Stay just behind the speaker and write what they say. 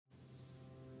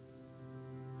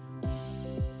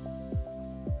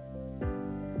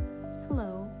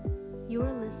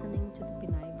listening to the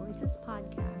Pinay Voices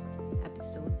Podcast,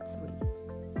 Episode 3.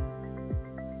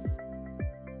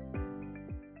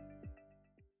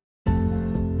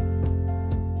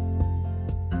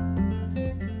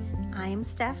 I'm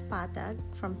Steph Patag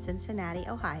from Cincinnati,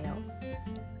 Ohio.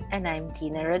 And I'm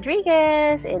Tina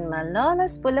Rodriguez in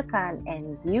Malolos, Bulacan,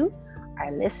 and you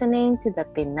are listening to the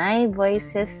Pinay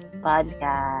Voices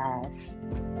Podcast.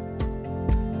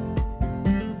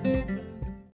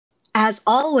 As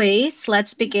always,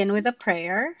 let's begin with a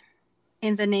prayer.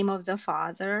 In the name of the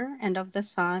Father, and of the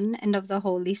Son, and of the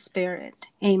Holy Spirit.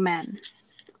 Amen.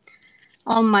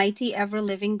 Almighty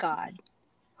ever-living God,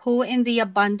 who in the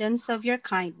abundance of your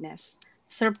kindness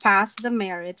surpass the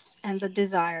merits and the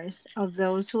desires of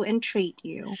those who entreat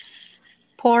you,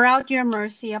 pour out your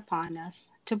mercy upon us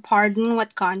to pardon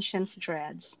what conscience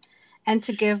dreads and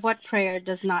to give what prayer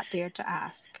does not dare to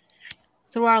ask.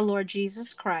 Through our Lord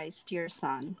Jesus Christ, your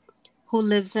Son, who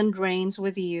lives and reigns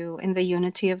with you in the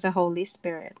unity of the Holy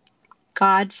Spirit,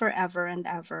 God forever and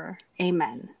ever.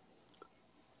 Amen.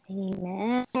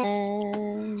 Amen.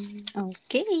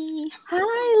 Okay.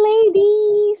 Hi,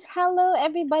 ladies. Hello,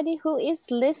 everybody who is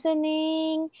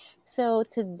listening. So,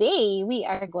 today we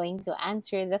are going to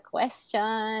answer the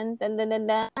question. Dun, dun, dun,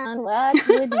 dun. What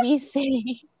would we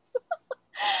say?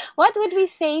 What would we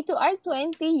say to our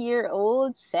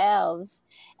 20-year-old selves?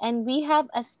 And we have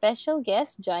a special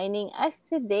guest joining us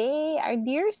today, our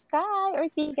dear Sky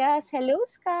Ortigas. Hello,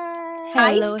 Sky.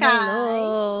 Hi, Hello, Sky.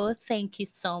 hello. Thank you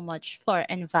so much for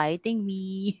inviting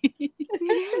me.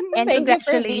 And Thank you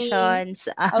for being congratulations.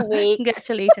 awake.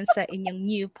 Congratulations sa inyong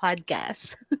new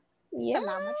podcast. Yeah,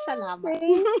 Salamat.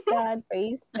 praise God,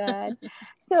 praise God.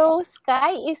 So,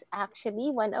 Sky is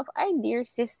actually one of our dear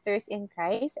sisters in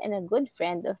Christ and a good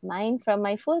friend of mine from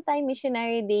my full-time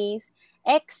missionary days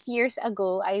X years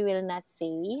ago. I will not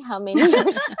say how many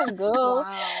years ago.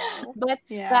 Wow. But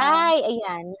Yeah. Sky,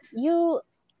 ayan, you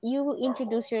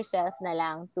introduce yourself na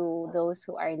lang to those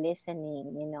who are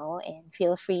listening, and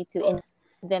feel free to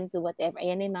invite them to whatever.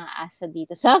 Ayan yung mga aso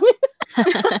dito sa amin.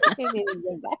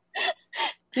 Diba?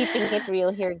 Keeping it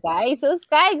real here, guys. So,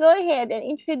 Sky, go ahead and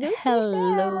introduce Hello.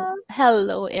 yourself.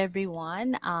 Hello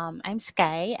everyone. I'm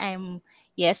Sky.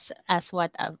 Yes, as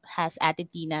what has Ate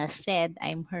Tina said,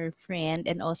 I'm her friend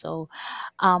and also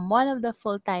one of the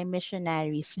full-time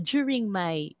missionaries during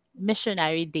my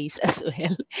missionary days as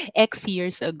well, X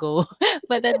years ago.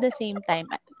 But at the same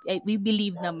time, we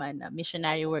believe naman na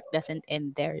missionary work doesn't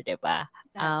end there, 'di ba?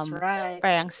 That's right.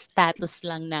 Parang status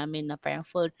lang namin na parang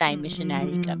full-time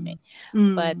missionary Mm. kami.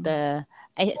 But Mm.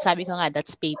 sabi ko nga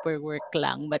that's paperwork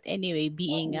lang. But anyway,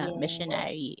 being a Yeah.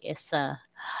 missionary is a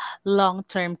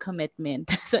long-term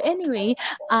commitment. So anyway,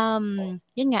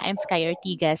 yun nga, I'm Sky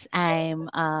Ortigas.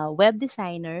 I'm a web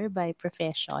designer by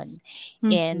profession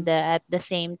and Mhm. at the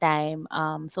same time,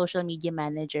 social media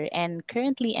manager. And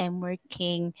currently, I'm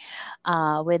working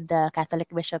with the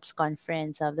Catholic Bishops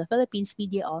Conference of the Philippines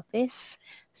Media Office.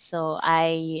 So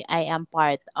I am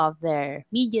part of their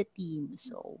media team.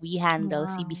 So we handle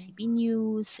Wow. CBCP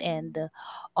News and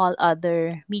all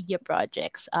other media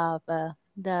projects of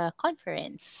the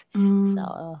conference. Mm. So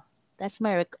that's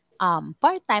my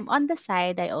part time. On the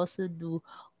side, I also do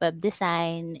web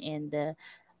design and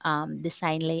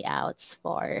design layouts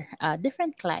for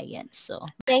different clients. So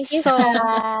Thank you, So,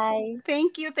 Sky.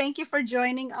 thank you for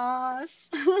joining us.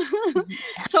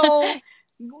 So,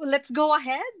 let's go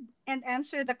ahead and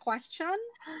answer the question.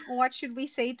 What should we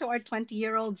say to our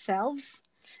 20-year-old selves?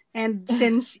 And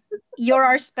since you're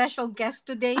our special guest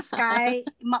today, Sky,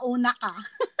 mauna ka.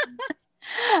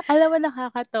 alam mo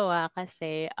nakakatawa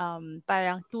kasi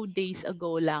parang 2 days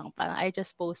ago lang, parang I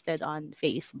just posted on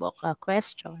Facebook a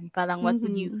question. Parang what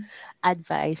would you Mhm.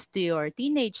 advise to your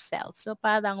teenage self? So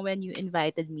parang when you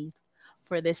invited me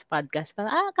for this podcast,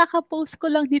 parang kaka-post ko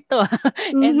lang nito.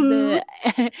 and Mhm.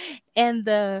 and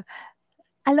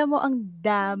alam mo ang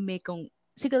dami kong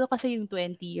siguro kasi yung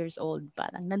 20 years old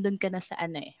parang nandun ka na sa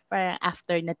ano parang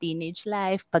after na teenage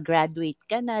life, pag-graduate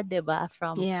ka na, 'di ba,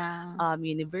 from Yeah.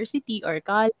 university or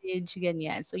college,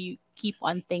 ganyan. So you keep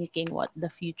on thinking what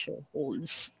the future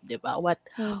holds, 'di ba? What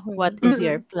Mhm. is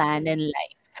your Mhm. plan in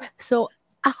life? So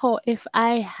ako, if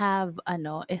I have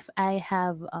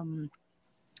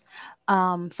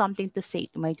something to say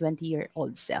to my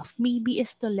 20-year-old self, maybe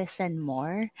is to listen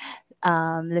more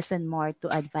to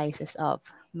advices of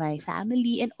my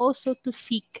family and also to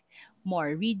seek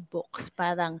more, read books.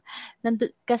 Parang,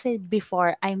 kasi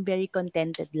before, I'm very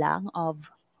contented lang of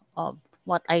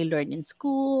what I learned in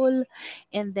school.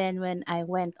 And then when I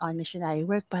went on missionary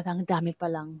work, parang ang dami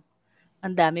palang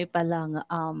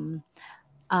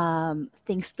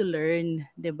things to learn,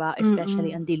 'di ba?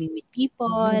 Especially Mm-mm. on dealing with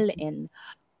people and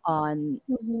on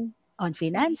Mhm. on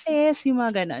finances, yung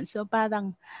mga gano'n. So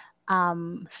parang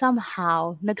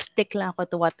somehow nag-stick lang ako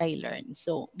to what I learned.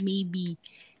 So maybe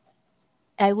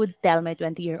I would tell my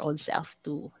 20-year-old self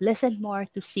to listen more,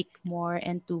 to seek more,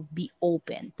 and to be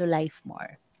open to life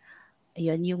more.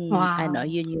 Yun yung ano, Wow.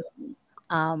 yun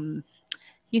um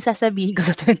yung sasabihin ko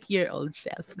sa 20-year-old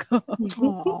self ko.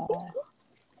 Oh,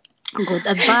 good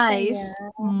advice.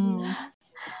 Ayan. Mm.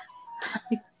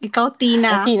 Ikaw,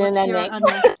 Tina, Sino what's na your next? ano?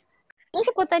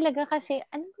 Isip ko talaga kasi,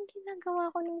 ano bang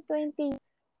ginagawa ko nung 20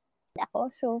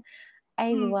 ako? So,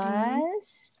 I Mm-mm.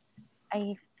 was,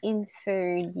 I in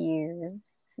third year.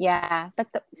 Yeah.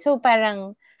 But, so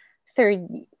parang third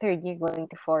third year going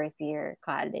to fourth year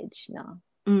college, no?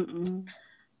 Mm-mm.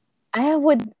 I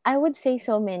would say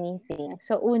so many things.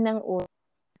 So, unang-una,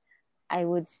 I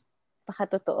would say,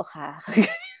 pakatotoo ka.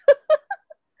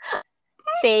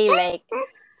 Say like,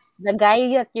 the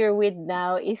guy that you're with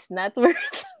now is not worth.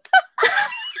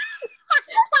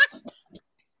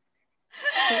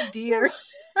 Oh dear.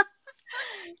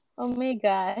 Oh my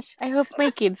gosh. I hope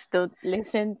my kids don't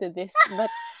listen to this.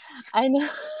 But I know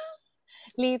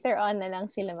later on na lang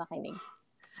sila makinig.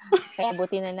 Kaya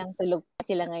buti na lang tulog pa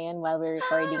sila ngayon while we're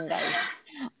recording, guys.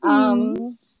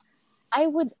 Mm. I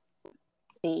would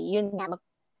say, yun nga,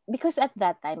 because at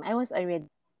that time, I was already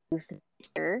youth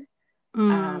leader, a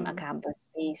Mm.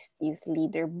 campus-based youth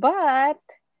leader. But,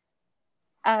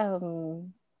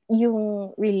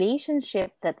 yung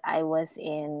relationship that I was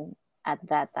in at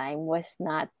that time was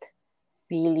not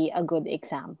really a good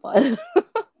example.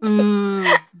 Mm.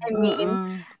 I mean,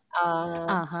 Mm.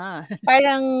 Aha.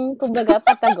 parang kumbaga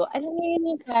patago. Alam mo yun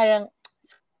yung parang,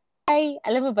 ay,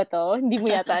 alam mo ba 'to? Hindi mo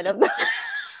yata alam 'to.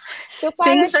 So,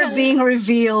 para Things are siyang being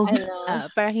revealed. ano,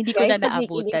 Parang hindi ko na guys,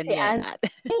 nakikinig naabutan si yan.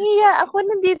 nahihiya ako,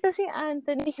 nandito si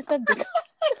Anthony sa tabi ko.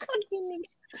 Nakikinig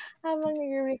siya habang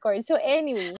nagre-record. So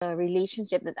anyway, the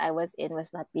relationship that I was in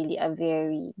was not really a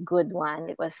very good one.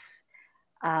 It was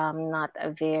not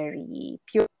a very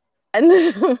pure one.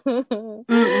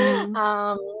 Mm-mm.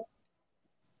 um,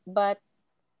 but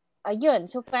ayun,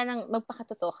 so parang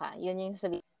magpakatotoo ka. Yun yung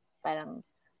sabi parang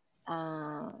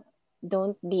uh,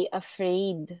 don't be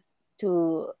afraid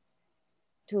to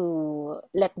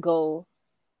let go,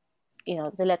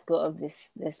 to let go of this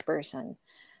person.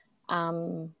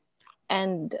 Um,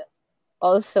 and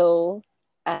also,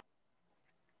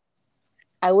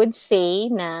 I would say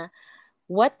na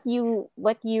what you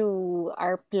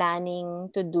are planning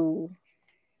to do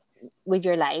with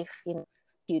your life in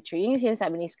future. Yun yung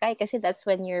sinasabi ni Sky kasi that's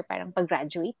when you're parang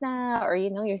pag-graduate na or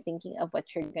you're thinking of what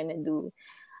you're gonna do.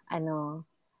 Ano,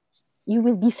 you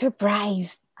will be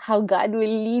surprised how God will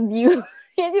lead you.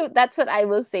 That's what I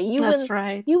will say. You will That's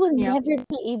right. you will Yep. never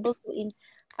be able to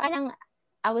parang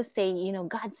I would say,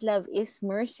 God's love is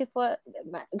merciful.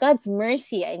 God's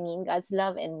mercy, I mean, God's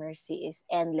love and mercy is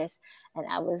endless. And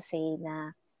I will say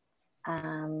na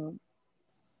um,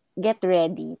 get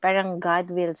ready. Parang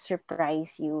God will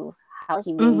surprise you how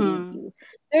He will lead Mm-hmm. you.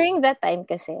 During that time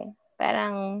kasi,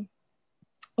 parang,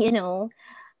 you know,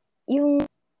 yung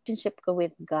relationship ko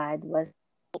with God was,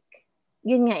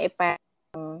 yun nga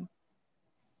parang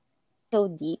so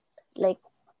deep. Like,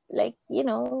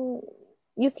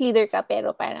 youth leader ka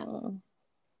pero parang,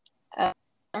 uh,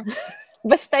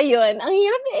 basta yun. Ang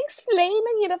hirap i-explain.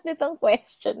 Ang hirap nitong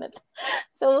question na to.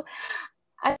 So,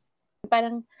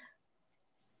 parang,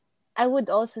 I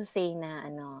would also say na,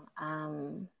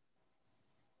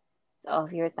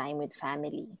 of your time with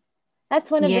family.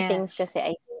 That's one of the things Yes. kasi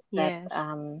I think that, Yes.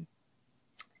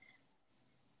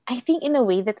 I think in a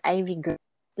way that I regret,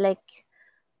 like,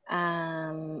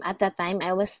 at that time,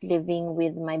 I was living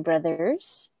with my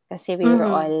brothers kasi we were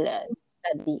Mm-hmm. all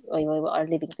we were all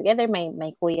living together. My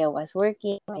kuya was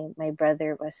working. My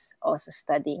brother was also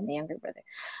studying, my younger brother.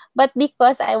 But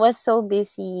because I was so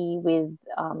busy with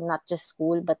not just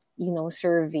school but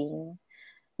serving,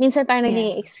 minsan parang Yeah.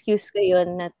 naging excuse ko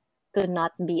yun na to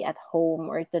not be at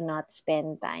home or to not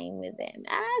spend time with them.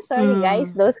 Sorry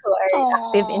guys, Mm. those who are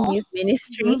active in Oh. youth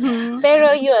ministry. Mm-hmm.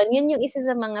 Pero yun yung isa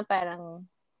sa mga parang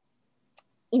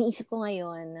iniisip ko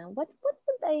ngayon na what would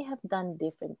I have done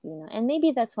differently, no? And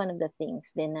maybe that's one of the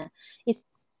things din na it's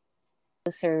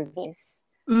service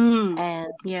Mm.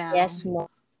 and Yeah. yes, more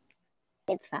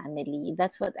with family.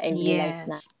 That's what I realized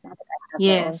now Yes. that I have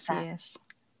my own Yes. family. Yes.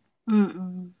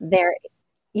 Mm-mm. There,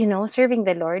 serving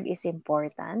the Lord is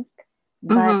important,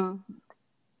 but Mm-hmm.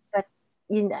 but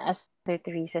as Mother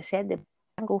Teresa said,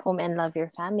 go home and love your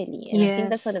family. And I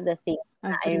think that's one Yes. of the things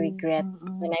that I Agree. regret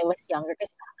when Mm-mm. I was younger. Kasi,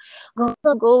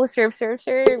 go serve,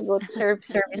 go to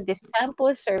serve in this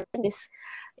campus, serve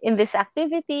in this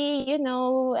activity.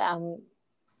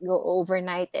 go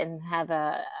overnight and have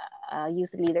a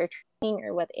youth leader training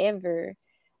or whatever.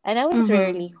 And I was Mm-hmm.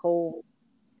 rarely home.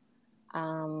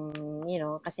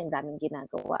 Kasi ang daming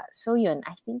ginagawa. So yun,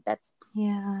 I think that's,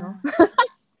 no? Yeah.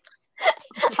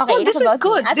 Okay, Oh, it's this is about me.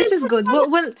 good. This is good.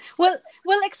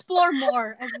 We'll explore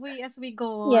more as we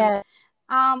go on. Yeah.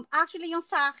 Actually, yung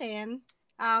sa akin,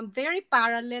 very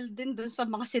parallel din dun sa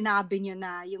mga sinabi niyo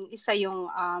na yung isa yung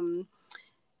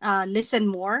listen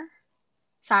more.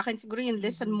 Sa akin siguro yung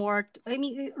listen Mm-hmm. more. I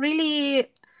mean, really,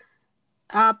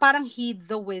 parang heed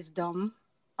the wisdom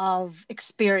of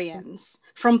experience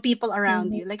from people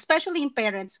around Mm-hmm. you. Like, especially in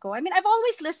parents ko. I mean, I've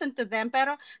always listened to them,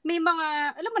 pero may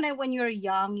mga, alam mo na, when you're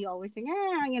young, you always think,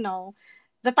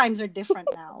 the times are different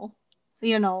now.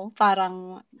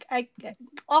 Parang,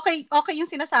 okay yung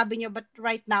sinasabi niyo, but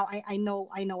right now, I know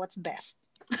what's best.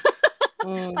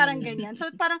 Parang Mm-hmm. ganyan. So,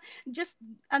 parang, just,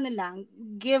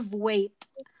 give weight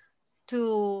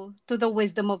to the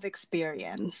wisdom of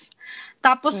experience.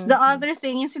 Tapos the Mm-hmm. other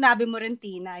thing, yung sinabi mo rin,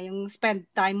 Tina, yung spend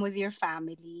time with your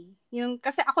family. Yung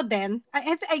kasi ako din,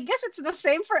 I guess it's the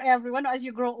same for everyone. As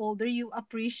you grow older, you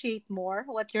appreciate more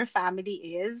what your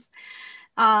family is.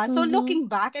 So Mm-hmm. looking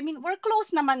back, I mean, we're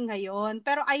close naman ngayon,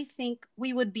 pero I think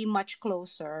we would be much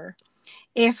closer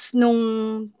if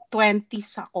nung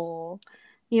 20s ako,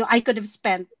 I could have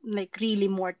spent like really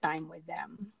more time with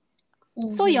them.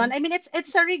 So Mm-hmm. yon, I mean,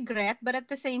 it's a regret, but at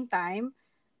the same time,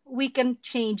 we can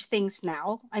change things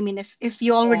now. I mean, if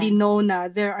you Yeah. already know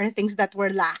na there are things that were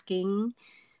lacking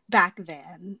back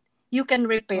then, you can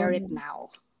repair it Mm-hmm. now.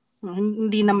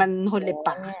 Hindi naman huli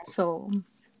pa. Yeah. So,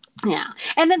 yeah.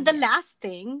 And then the Yeah. last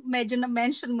thing, medyo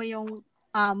na-mention mo yung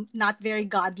not very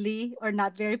godly or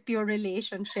not very pure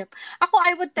relationship. Ako,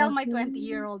 I would tell my Mm-hmm.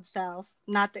 20-year-old self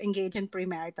not to engage in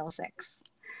premarital sex.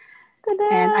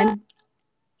 And Ta-da!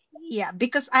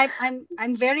 because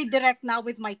I'm very direct now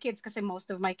with my kids because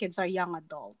most of my kids are young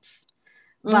adults.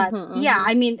 But Mm-hmm. yeah, Mm-hmm.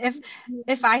 I mean,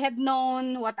 if I had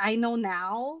known what I know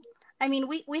now, I mean,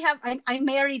 we have I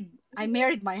married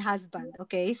my husband,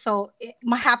 okay? So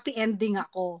happy ending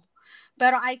ako.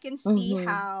 Pero I can see Mm-hmm.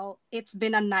 how it's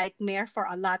been a nightmare for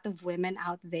a lot of women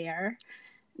out there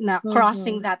na Mm-hmm.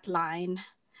 crossing that line,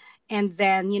 and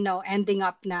then ending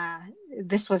up na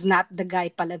this was not the guy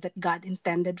pala that God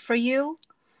intended for you.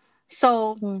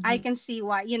 So I Mm-hmm. can see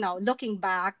why, looking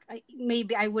back,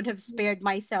 maybe I would have spared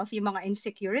myself yung mga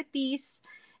insecurities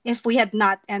if we had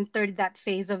not entered that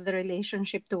phase of the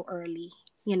relationship too early,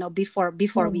 before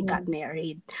we got Mm-hmm.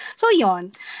 married. So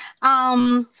yon.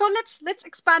 So let's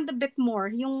expand a bit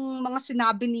more. Yung mga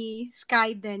sinabi ni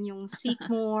Sky then, yung seek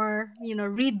more,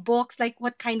 read books, like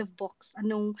what kind of books?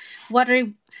 What are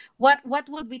what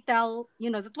would we tell,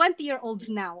 the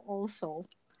 20-year-olds now also?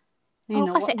 Oh,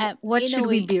 kasi What in a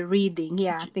should we way, be reading?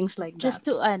 Yeah, things like that.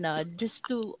 just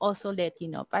to also let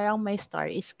you know, parang my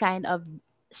story is kind of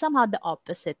somehow the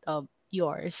opposite of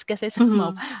yours. Kasi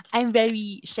somehow, Mm-hmm. I'm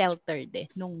very sheltered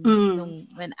Mm-hmm. nung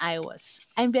when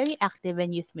I'm very active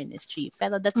in youth ministry,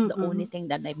 pero that's the only Mm-hmm.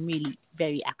 thing that I'm really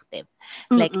very active.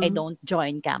 Like, I Mm-hmm. don't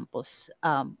join campus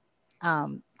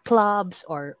clubs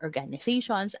or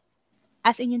organizations.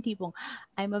 As in yung tipong,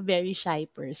 I'm a very shy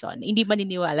person. Hindi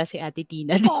maniniwala si Ate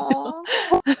Tina dito. Aww.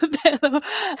 Pero,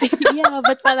 yeah,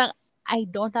 but parang, I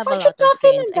don't have a What you lot of talking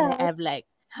friends. I about? have like,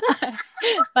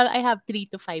 parang I have 3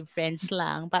 to 5 friends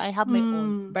lang. Parang I have my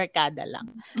own Mm. barkada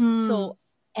lang. Mm. So,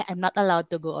 I'm not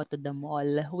allowed to go out to the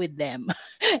mall with them.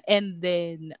 And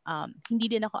then,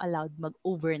 hindi din ako allowed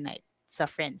mag-overnight sa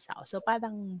friend's house. So,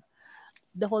 parang,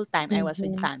 the whole time I was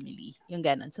with Mm-hmm. family. Yung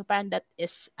ganon. So, parang that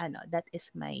is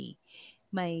my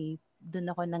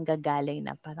doon ako nanggagaling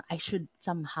na parang I should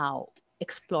somehow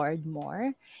explored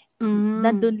more. Mm.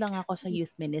 Nandun lang ako sa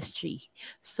youth ministry.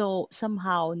 So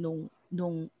somehow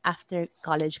nung after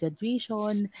college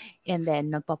graduation and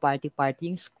then nagpa-party-party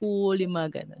yung school, yung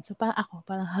mga ganun. So parang ako,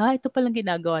 parang ito palang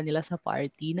ginagawa nila sa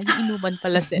party. Nagiinuman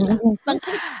pala sila. Parang,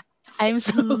 I'm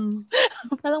so, Mm.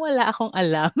 parang wala akong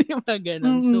alam yung mga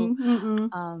ganun. So,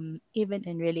 Mm. Mm. even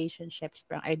in relationships,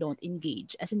 parang I don't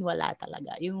engage. As in, wala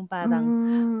talaga. Yung parang,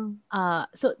 Mm.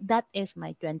 so that is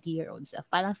my 20-year-old self.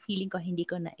 Parang feeling ko hindi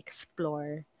ko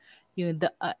na-explore yung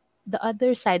the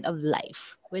other side of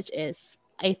life, which is,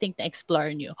 I think,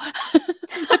 na-explore nyo.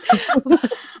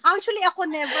 Actually, ako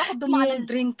never ako dumaan ng Yeah.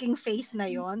 drinking phase na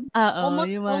yon. Oo,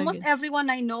 Almost yung mga almost everyone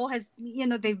I know has,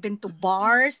 they've been to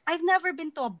bars. I've never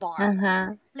been to a bar.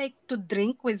 Uh-huh. Like to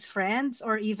drink with friends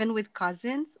or even with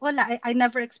cousins. Wala, I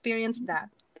never experienced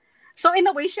that. So in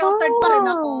a way, sheltered pa rin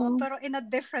ako, Oh. pero in a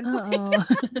different way. Oo.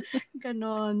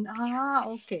 Ganon.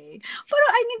 Okay. Pero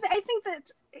I mean, I think that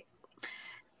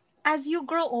as you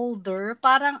grow older,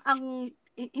 parang ang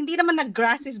hindi naman na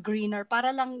grass is greener,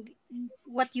 para lang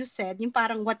what you said, yung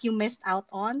parang what you missed out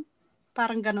on.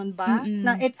 Parang ganun ba?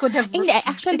 Na Mm. it could have, Hindi, it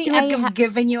actually, would have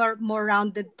given you a more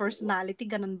rounded personality,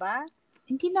 ganun ba?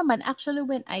 hindi naman. Actually,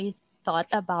 when I thought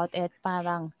about it,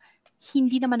 parang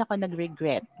hindi naman ako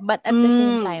nag-regret. But at the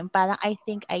same Mm. time, parang I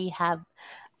think I have,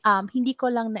 hindi ko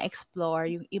lang na-explore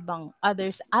yung ibang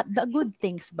others, the good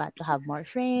things ba, to have more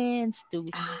friends, to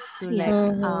like,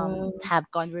 Yeah. have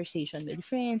conversation with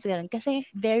friends, ganun. Kasi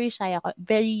very shy ako,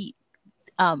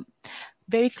 um,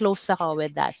 very close ako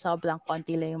with that. Sobrang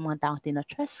konti lang yung mga taong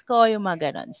tinatrust ko, yung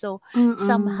mga ganun. So, Mm-mm.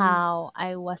 somehow,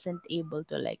 I wasn't able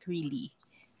to like really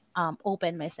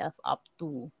open myself up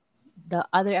to the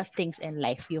other things in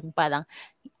life. Yung parang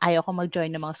ayaw ko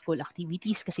mag-join ng mga school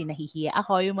activities kasi nahihiya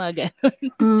ako, yung mga ganun.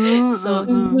 So,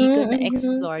 Mm-mm. hindi ko Mhm.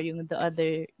 na-explore yung the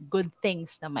other good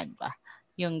things naman ba.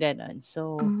 Yung ganun.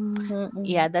 So, Mm.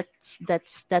 yeah, that's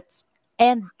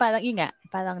and parang yun nga,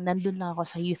 parang nandun lang ako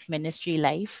sa youth ministry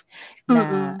life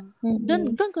na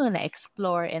Mm-mm. doon ko na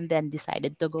explore and then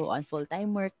decided to go on full-time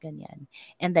work, ganyan.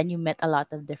 And then you met a lot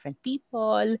of different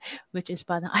people, which is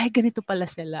parang, ay, ganito pala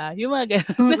sila. Yung mga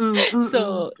ganun. Mm-mm.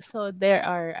 Mm-mm. So there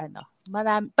are,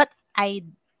 but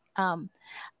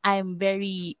I'm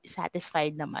very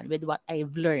satisfied naman with what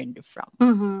I've learned from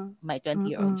Mm-mm. my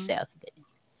 20-year-old Mm-mm. self.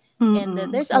 And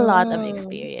Mm-mm. there's a lot of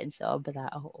experience,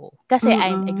 sobra, oo. Kasi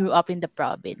I grew Mm-mm. up in the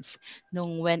province.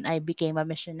 Nung when I became a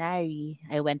missionary,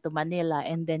 I went to Manila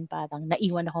and then parang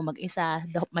naiwan ako mag-isa.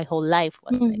 My whole life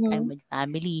was like I'm Mhm. with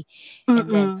family. And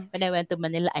then Mm-mm. when I went to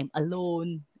Manila, I'm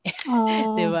alone.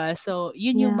 'Di Oh, ba? So, yeah.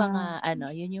 yun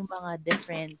yung mga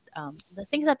different the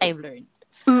things that I've learned.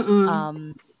 Mm-mm. Um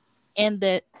and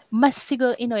the mas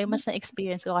siguro mas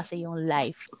na-experience ko kasi yung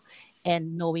life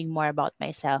and knowing more about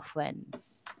myself when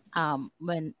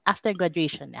after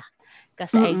graduation na.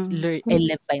 Kasi Mm-mm. I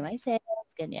live by myself,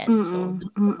 ganyan. So, Mm-mm.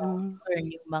 doon ko na Mm-mm. learn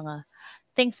yung mga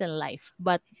things in life.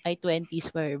 But my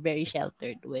 20s were very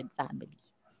sheltered with family.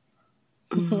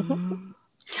 Mm.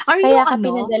 Are you Kaya ka ano?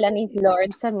 pinadala ni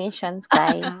Lord sa mission,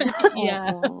 Sky.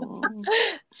 Yeah. Oo.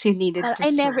 She needed to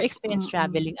I never serve. experienced Mm-mm.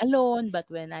 traveling alone, but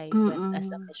when I went as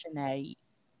a Mm-mm. missionary,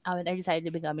 when I decided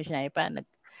to become a missionary, parang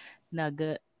nag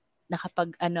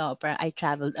nakapag parang I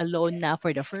traveled alone na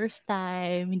for the first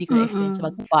time. Hindi ko na-experience Mm-mm.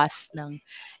 mag-bus ng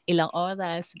ilang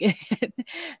oras. Ganyan.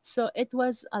 So, it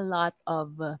was a lot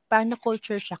of, parang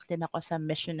na-culture shock din ako sa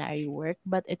missionary work,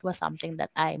 but it was something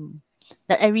that I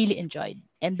really enjoyed.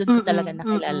 And doon ko talaga Mm-mm.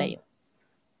 nakilala Mm-mm. yung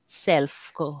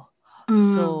self ko. Mm.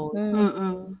 So, Mm.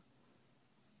 Mm-mm.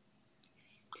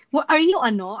 Well, are you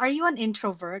ano? Are you an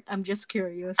introvert? I'm just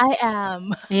curious. I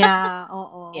am. Yeah,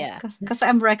 oo. Yeah. Kasi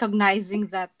I'm recognizing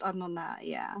that ano na,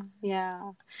 yeah.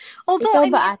 Yeah. Although Ikaw I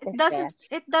ba, mean Ate Steph?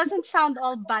 it doesn't sound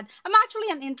all bad. I'm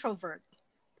actually an introvert,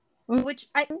 Mm. which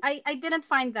I didn't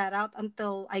find that out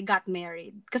until I got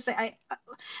married. Kasi I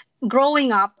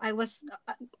growing up, I was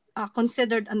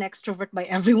considered an extrovert by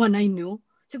everyone I knew.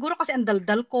 Siguro kasi ang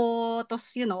daldal ko,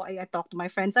 tapos, I talk to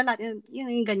my friends a lot,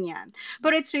 yung ganyan.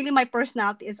 But it's really my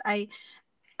personality is I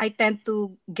tend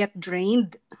to get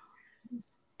drained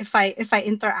if I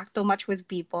interact too much with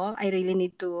people. I really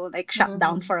need to like shut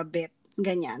down Mhm. for a bit.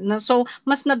 Ganyan. No, so,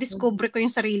 mas Mhm. na-discover ko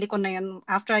yung sarili ko na yun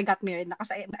after I got married na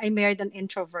kasi I married an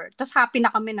introvert. Tapos happy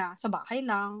na kami na sa bahay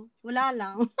lang. Wala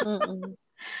lang. Mm.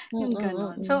 Mm, Yung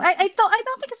ganon. So, mm. I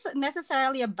don't think it's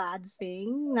necessarily a bad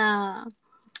thing na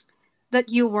that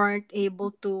you weren't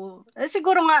able to,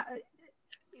 siguro nga,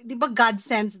 di ba God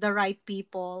sends the right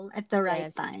people at the right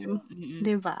Yes, true. time? Mm-mm.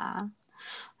 Di ba?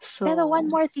 Pero So,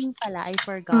 one more thing pala, I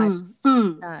forgot. mm,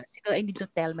 mm, Siguro I need to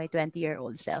tell my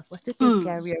 20-year-old self was to take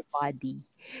care mm. of your body,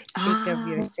 to take care of Ah,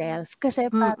 yourself.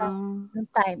 Kasi parang mm. nung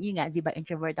time, yun nga, di ba,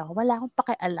 introvert ako, wala akong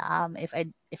pakialam if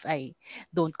I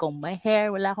don't comb my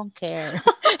hair, wala akong care.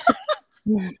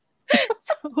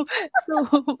 So, so,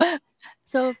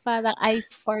 so parang I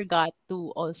forgot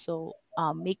to also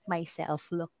make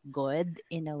myself look good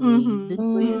in a way. Mhm, Dun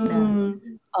ko yun na,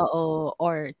 mhm. oo,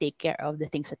 or take care of the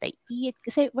things that I eat.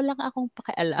 Kasi wala nga akong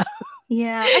pakialam.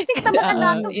 Yeah, I think naman a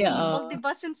lot of Yeah, people, 'di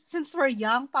ba, since we're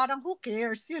young, parang who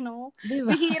cares, di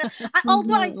ba? Bihira.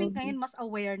 Although I think Mhm. ngayon mas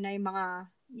aware na yung mga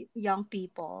young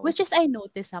people. Which is I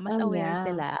noticed mas aware Yeah.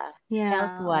 sila Yeah,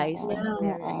 health-wise, mas oo,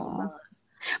 aware yung oo. mga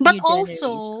But new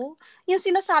generation. also, yung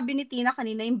sinasabi ni Tina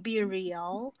kanina, yung be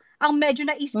real, ang medyo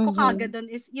naisip ko kagad Mhm. dun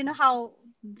is, how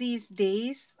these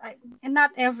days, and not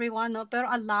everyone, no, pero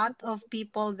a lot of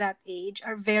people that age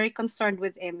are very concerned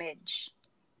with image.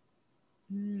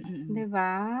 Mm. 'Di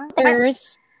ba?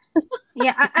 There's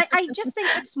Yeah, I just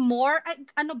think it's more,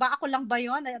 ano ba, ako lang ba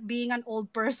yun? Being an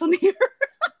old person here.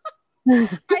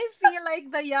 I feel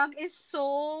like the young is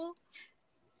so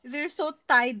they're so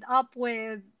tied up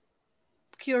with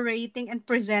curating and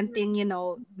presenting,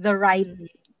 the right Mhm.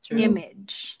 True.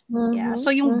 image. Yeah. Mm-hmm. So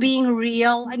yung Mm-hmm. being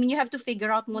real, I mean, you have to figure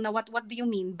out muna what do you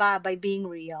mean by being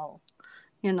real,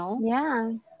 you know?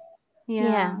 Yeah.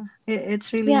 Yeah. Yeah.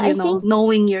 It's really, Yeah, I think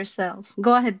knowing yourself.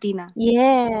 Go ahead, Tina.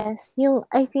 yes. Yung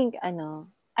I think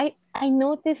I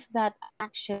noticed that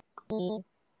actually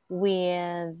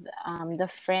with the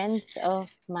friends of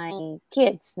my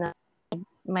kids, na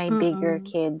my bigger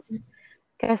Mm-mm. kids.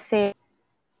 Kasi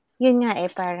yun nga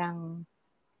parang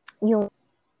yung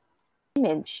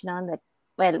image no that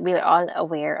well we're all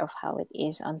aware of how it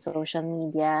is on social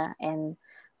media, and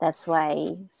that's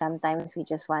why sometimes we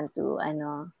just want to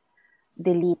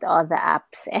delete all the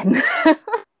apps and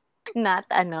not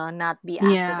be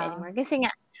active Yeah. anymore kasi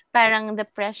nga parang the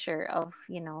pressure of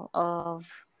of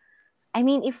I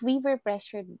mean if we were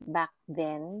pressured back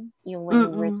then yung when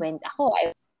we were Mm-mm. 20 ako I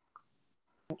was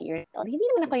 20 years old, hindi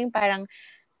naman ako yung parang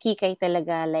kikay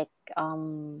talaga like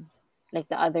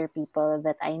the other people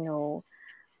that I know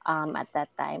at that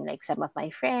time, like some of my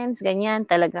friends ganyan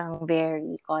talagang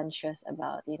very conscious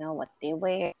about what they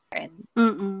wear and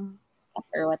Mm-mm.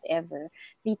 or whatever.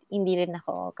 Hindi rin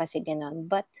ako kasi ganon,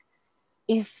 but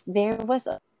if there was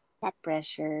that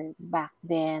pressure back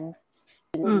then,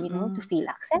 to Mm-mm. feel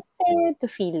accepted, to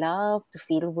feel loved, to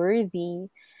feel worthy,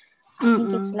 I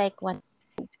think it's Mm-mm. like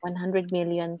 100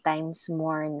 million times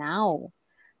more now.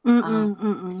 Um, Mm-mm.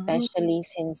 Mm-mm. especially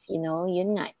since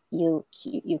yun nga you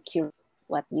curate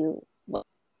what you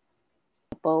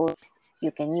post.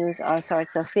 You can use all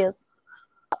sorts of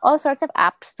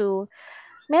apps to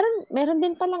meron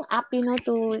din palang app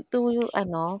to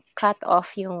cut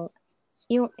off yung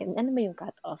ano ba yung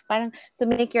cut off? Parang to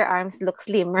make your arms look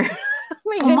slimmer.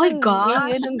 Oh my May gosh.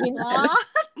 ganun ginagawa.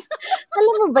 What?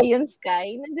 Alam mo ba yun,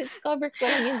 Sky? Na-discover ko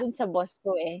lang yun dun sa boss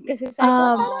ko eh. Kasi sabi ko,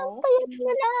 Um, parang Wow. payat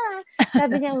mo na.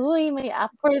 Sabi niya, huy, may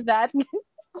app for that.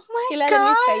 Oh my Kilala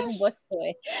ni Sky yung gosh. boss ko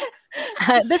eh.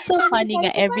 That's so Sabi, funny sabi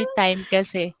nga ko parang,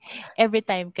 every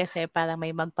time kasi parang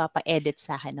may magpapa-edit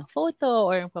sa akin ng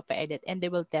photo or magpapa-edit and they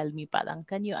will tell me parang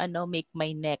can you make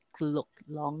my neck look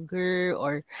longer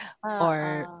or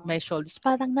ah, my shoulders.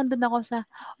 Parang nandun ako sa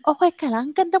okay ka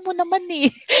lang, ganda mo naman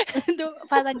eh.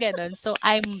 Parang ganun. So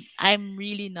I'm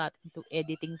really not into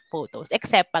editing photos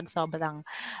except pag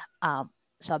um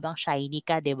sobrang shiny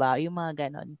ka, 'di ba? Yung mga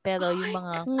ganun. Pero Oh yung my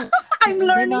mga mm, I'm may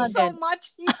learning mga so much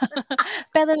here.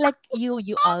 pero like you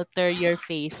alter your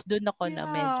face, dun ako na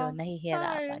medyo Yeah.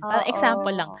 nahihirapan. Ay. Parang oo.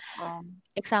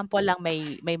 example lang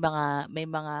may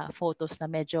mga photos na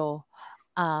medyo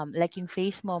like yung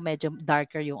face mo medyo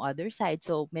darker yung other side.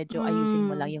 So medyo ayusin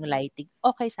mo lang Mm. yung lighting.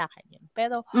 Okay sa akin yun.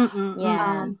 Pero Mm,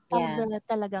 Yeah, mm. pag yeah.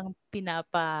 talagang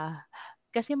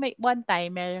kasi may one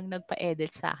time merong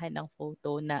nagpa-edit sa akin ng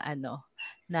photo na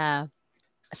na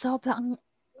sobrang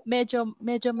medyo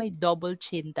medyo may double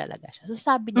chin talaga siya. So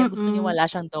sabi niya gusto niya Mm. wala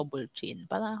siyang double chin.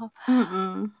 Parang ako,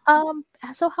 Mm.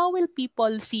 so how will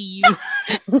people see you?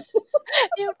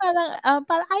 Yung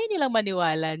parang ayaw nilang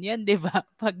maniwala niyan, 'di ba?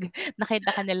 'Pag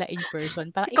nakita ka nila in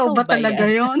person, parang Ikaw ikaw ba ba talaga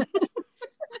 'yan? 'yon?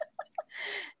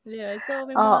 'Di ba? So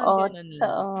may mga Oo, gano'n lang.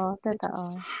 totoo, Which is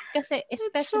totoo. kasi It's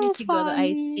especially so siguro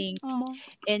I funny. think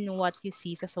in what you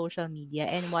see sa social media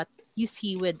and what you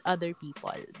see with other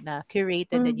people na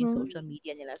curated din yung Mhm. social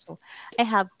media nila. So I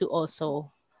have to also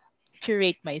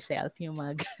curate myself yung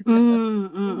mga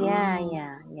Mm, Yeah, mm.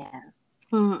 yeah, yeah.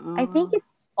 I think Mm. it's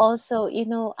also,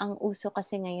 ang uso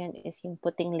kasi ngayon is yung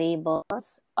putting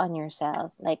labels on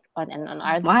yourself, like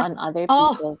What? on other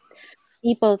Oh.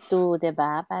 people too, 'di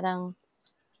ba? Parang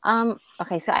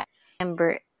okay, so I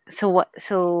remember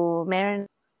meron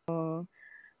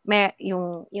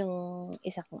yung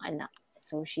isa kong anak.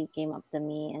 So she came up to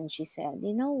me and she said,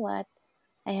 "You know what?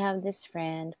 I have this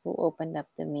friend who opened up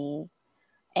to me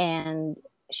and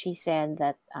she said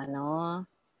that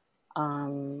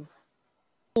um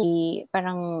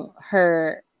parang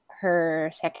her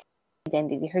sexual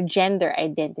identity, her gender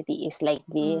identity is like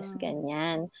this, Mm.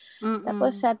 ganyan."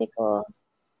 Tapos Mm. sabi ko,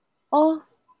 "Oh,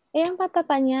 ang bata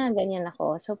pa niya," ganyan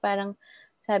ako. So parang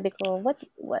sabi ko,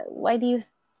 why do you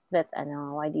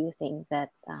why do you think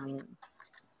that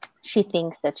she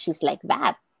thinks that she's like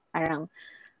that?" Parang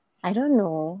I don't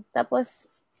know. Tapos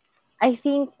I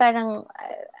think parang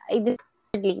I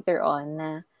discovered later on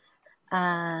na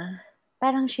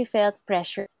parang she felt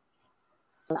pressure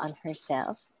on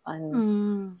herself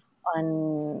Mm. on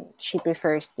she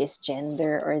prefers this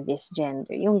gender or this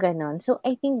gender, yung ganon. So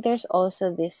I think there's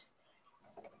also this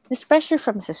pressure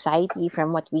from society,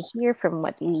 from what we hear, from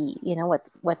what we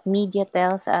what media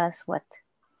tells us,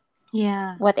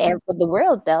 Yeah. what the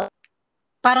world tells.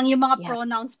 Parang yung mga You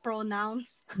have pronouns.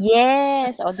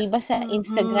 Yes, o 'di ba sa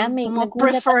Instagram Mm, may yung mga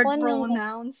nagulat ako preferred nung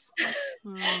pronouns.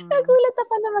 Mm. nagulat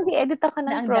ako na mag-e-edit ako Na ng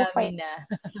ang dami profile. na.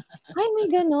 Ay, may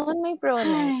gano'n, may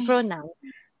Ay. pronoun.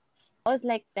 I was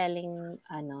like telling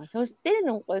ano, so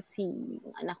tinanong ko si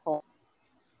anak ko,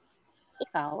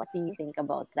 "Ikaw, what do you think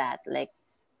about that?" Like,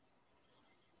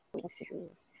 going through.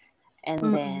 And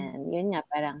Mm-mm. then, yun nga,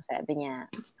 parang sabi niya,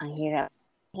 ang hirap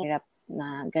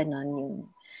na gano'n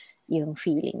yung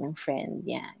feeling ng friend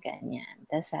niya, ganyan.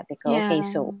 Tapos sabi ko, "Okay, Yeah.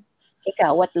 so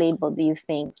ikaw, what label do you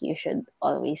think you should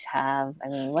always have? I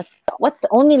mean, what's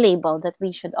the only label that we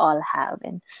should all have?"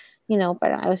 And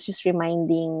parang I was just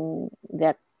reminding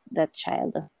that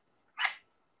child of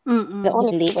the Mm-mm.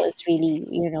 only label is really,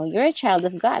 you're a child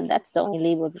of God. That's the only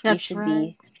label that you That's should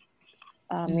right. be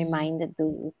Mm. reminded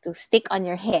to stick on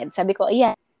your head. Sabi ko,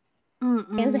 yeah,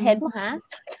 yan sa head Mm-mm. mo, ha?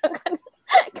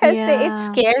 Kasi it's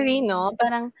Yeah. scary, no?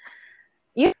 Parang,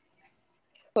 you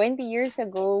 20 years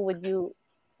ago, would you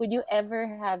ever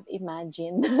have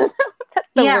imagined that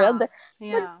the world Yeah. would,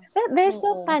 Yeah. that there's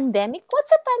no Oo. pandemic?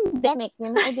 What's a pandemic?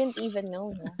 I didn't even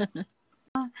know. No?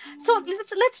 So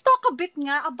let's talk a bit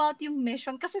nga about yung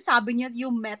mission kasi sabi niya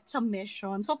you met sa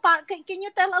mission. So can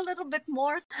you tell a little bit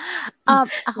more?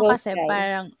 Ako Go kasi try.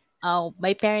 parang,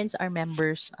 my parents are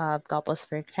members of Couples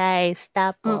for Christ.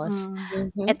 Tapos,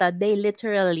 Mm-mm. Mm-hmm. eto, they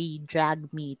literally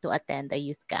dragged me to attend a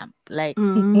youth camp. Like,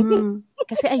 Mm.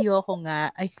 kasi ayoko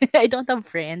nga. I don't have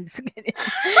friends. Ganyan.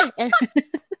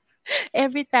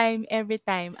 every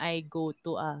time I go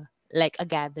to like a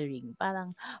gathering,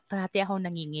 parang parati akong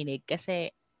nanginginig kasi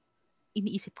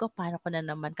iniisip ko paano ko na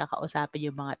naman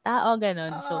kakausapin yung mga tao,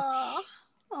 gano'n. So, Oh.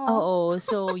 Oh. oo.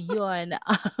 So, yun.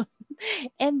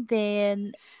 And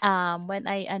then, when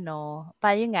I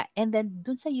parang nga, and then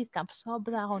dun sa youth camp,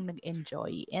 sobra akong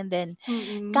nag-enjoy. And then,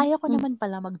 Mm-mm. kaya ko naman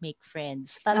pala mag-make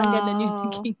friends. Parang ganun yung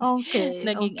Oh, okay,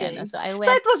 naging ano. okay. So, I So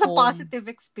went it was a home. positive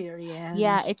Yeah,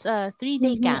 experience. it's a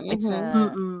 3-day Mm-hmm, camp. It's mm-hmm.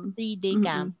 a Mm-mm. 3-day Mm-mm.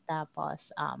 camp.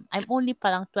 Tapos, I'm only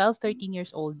parang 12, 13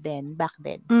 years old then, back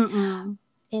then. Mm-mm.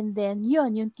 And then,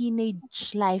 yun, yung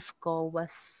teenage life ko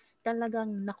was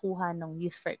talagang nakuha ng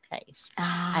Youth for Christ.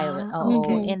 Ah, Oo.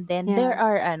 okay. Mm-hmm. And then,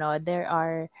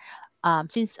 Yeah.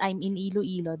 since I'm in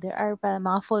Iloilo, there are pa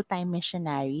mga full-time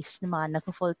missionaries na mga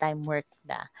nagpo-full-time work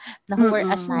na who were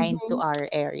Mm-mm. assigned to Mm-hmm.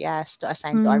 our areas, to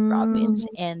assign to our province.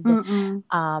 Mm. And, Mm-mm.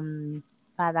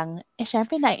 parang,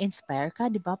 syempre na-inspire ka,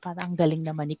 di ba? Parang ang galing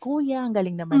naman ni kuya, ang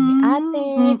galing naman ni Mm. ate,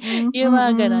 Mm-mm. yung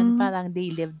mga ganon. Mm-mm. Parang they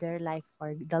live their life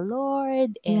for the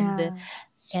Lord, Yeah.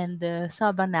 and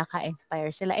sobrang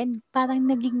naka-inspire sila. And parang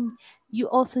you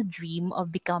also dream of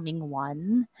becoming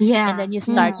one, and Yeah. then you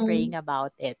start Yeah. Mm-hmm. praying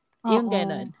about it. Yung Oo.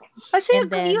 ganon. Kasi And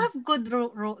you then, have good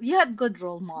you had good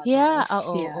role yeah, models.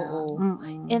 oo, oo. Yeah.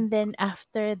 Mm-mm. And then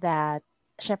after that,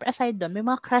 syempre aside doon, may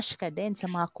mga crush ka din sa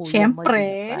mga kuya mo, di ba? Siyempre.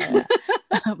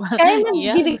 Kaya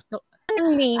Yeah, magbigay gusto.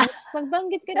 ng names.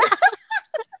 Magbanggit ka na.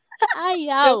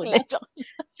 Ayaw. Joke lang.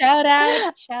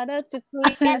 Shout out to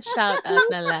Kuya. Shout out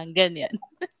na lang, ganyan.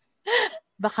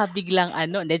 Baka biglang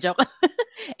hindi, joke.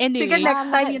 Sige, Anyway, next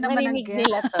time yun naman ang Marinig guest.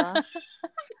 nila to.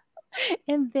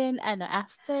 and then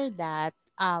after that,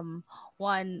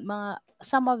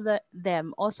 some of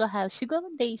them also have, siguro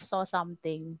they saw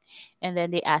something, and then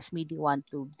they asked me, do you want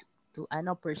to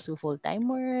pursue full-time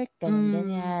work, ganyan Mm.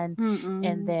 ganyan.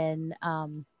 And Mm-mm.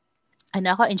 then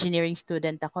ako, engineering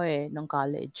student ako nung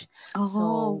college. Oh. So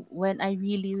when I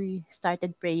really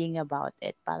started praying about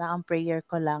it, parang ang prayer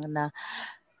ko lang na,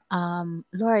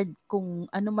 Lord, kung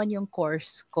ano man yung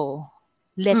course ko,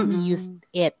 let me use Mm-mm.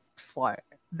 it for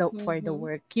the Mm-hmm.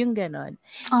 work, yung ganon.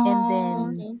 And Oh. then,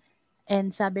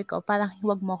 and sabi ko, parang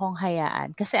huwag mo kong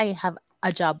hayaan. Kasi I have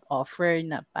a job offer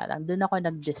na parang doon ako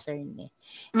nag-discern eh.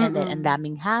 And then, ang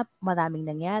Mm-mm. maraming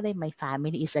nangyari. My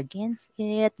family is against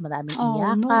it. Maraming Oh,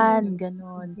 iyakan, no.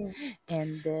 ganon.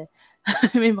 And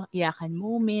may mga iyakan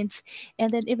moments.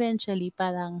 And then, eventually,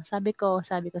 parang sabi ko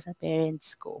sa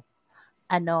parents ko,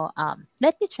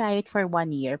 let me try it for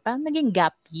 1 year. Parang naging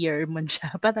gap year man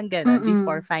siya. Parang gano'n,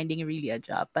 before Mm-mm. finding really a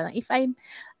job. Parang if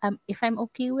I'm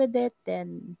okay with it,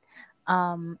 then,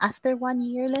 after 1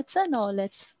 year, let's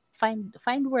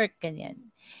find work,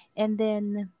 ganyan. And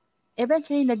then,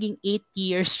 eventually, naging 8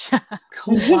 years siya.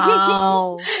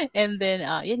 Wow. And then,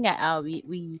 yun nga,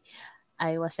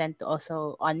 I was sent to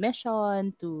also on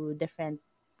mission to different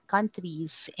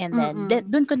countries. And then, Mm-mm.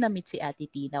 doon ko na-meet si Ate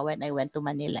Tina when I went to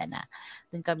Manila na.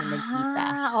 Doon kami nagkita.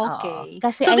 Ah, Oo. okay.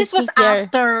 Kasi So I this was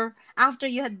think they're, after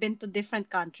you had been to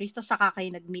different countries, tapos saka kayo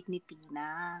nag-meet ni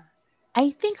Tina.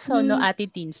 I think so, no, Mm, Ate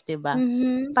Teens, 'di ba?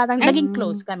 mhm. Parang I naging Mm.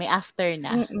 close kami after mm,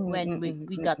 na mm, when mm,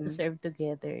 we got to mm. serve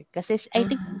together. Kasi I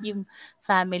think Mhm. yung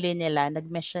family nila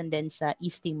nag-mission din sa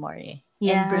East Timor eh.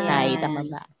 And Brunei, Yeah. tama Yeah.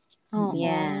 ba?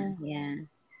 Yeah, Oo. yeah.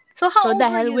 So how So old were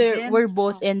dahil you we're then?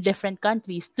 both Oh. in different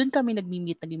countries, dun kami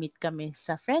nagmi-meet kami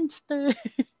sa Friendster,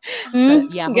 sa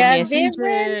Hmm, Yahoo Ah. grabe,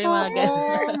 Messenger, yung mga ganun.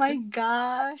 Oh my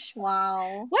gosh.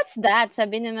 Wow. What's that?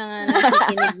 Sabi ng mga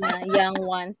nakikinig na young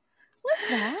ones. What's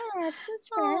that? What's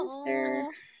Friendster?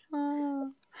 Oo. Ah.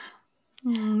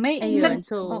 May Ayun, nag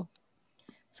Mhm. oh,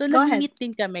 so go ahead. nagmi-meet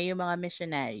din kami yung mga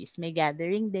missionaries. May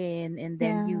gathering din, and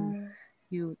then Yeah.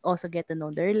 you also get to know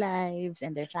their lives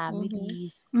and their Mhm.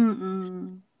 families.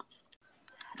 Mm.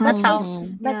 That's But how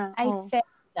Mhm. yeah. I Oh. fell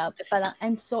in love. Parang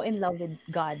I'm so in love with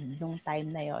God nung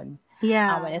time na yon.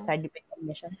 When I Yeah. started doing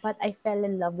mission. But I fell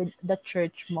in love with the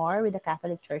church more, with the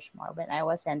Catholic Church more when I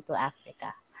was sent to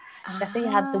Africa. Kasi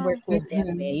you have to Ah. work with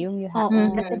them Mhm. eh.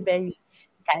 Kasi Oo. very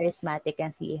charismatic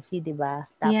ang CFC, di ba?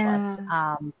 Tapos,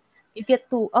 Yeah. you get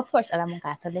to, of course, alam mong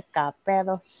Catholic ka,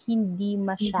 pero hindi Mhm.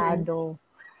 masyado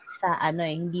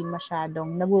hindi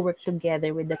masyadong nag-work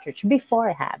together with the church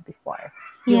before.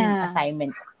 Yung Yeah.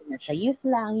 assignment ko kasi nasa youth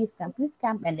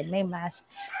camp, and then may mass.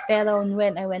 Pero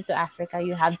when I went to Africa,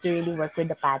 you have to really work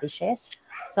with the parishes.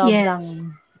 Yes.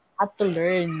 Sobrang have to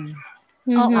learn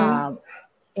Oo. Mhm. um,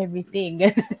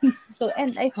 everything. So,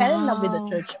 and I fell in love with the Wow.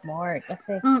 church more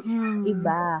kasi Mm.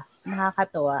 iba,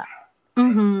 nakakatuwa.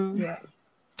 Mhm. Yeah.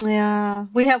 Yeah,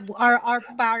 we have our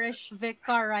parish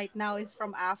vicar right now is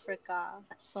from Africa.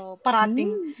 So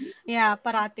parating, Mm. yeah,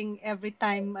 parating every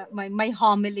time my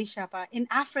homily siya para in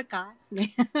Africa.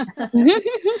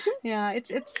 Yeah,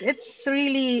 it's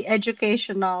really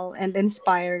educational and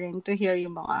inspiring to hear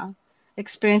yung mga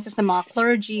experiences ng mga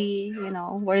clergy,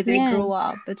 where they Yeah, grew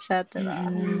up, etc.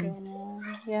 Mm-mm. Ganun.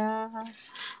 Yeah.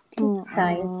 Mm.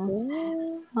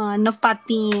 exciting. Ano pa,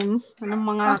 teens? Anong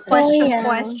mga Ako, question, yeah.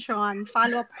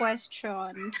 follow-up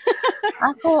question?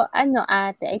 Ako, ano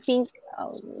ate, I think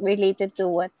related to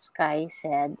what Sky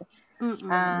said, Mm.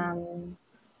 um,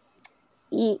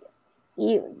 i-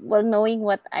 well, knowing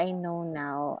what I know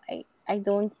now, I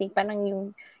don't think parang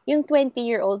yung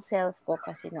 20-year-old self ko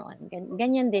kasi noon,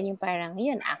 ganyan din yung parang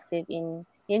yun active in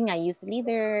yun nga youth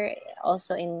leader,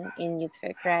 also in Youth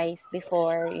for Christ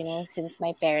before, since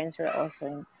my parents were also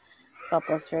in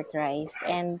Couples for Christ.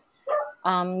 And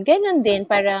ganun din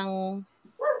parang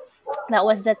that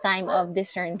was the time of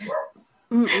discernment.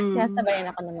 Mm.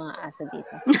 Sinasabayan ako ng mga aso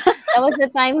dito. That was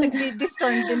the time of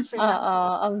Nagdi-discern din sila. oo,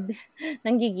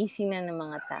 nanggigising na ng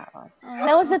mga tao.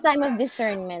 That was Oo. the time of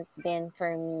discernment then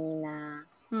for me na,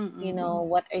 Mm.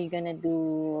 what are you gonna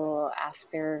do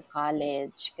after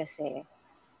college? Kasi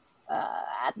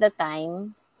at the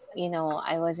time,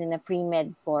 I was in a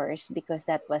pre-med course because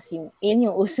that was yun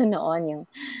yung uso noon, yung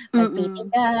mag-PT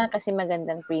Mm. ka kasi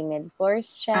magandang pre-med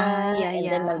course Ah, siya, yeah, and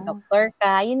then yeah. mag-doctor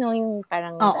ka, yung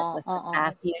parang that Oo, was the oo.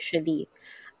 path usually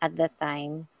at the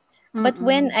time. But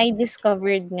when Mm. I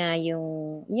discovered nga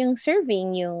yung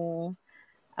serving, yung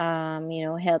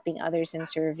helping others and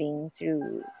serving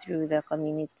through the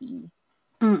community.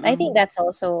 I think Mm. that's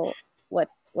also what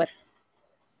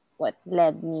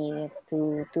led me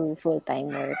to full-time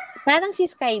work. Parang si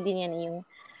Sky din yan yung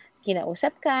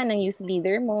kinausap ka ng youth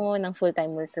leader mo, ng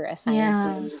full-time worker assigned to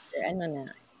Yeah. you, or ano na,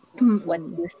 what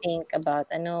Mm. you think about,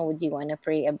 would you wanna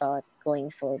pray about going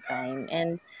full-time?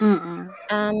 And Mm.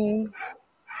 um,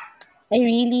 I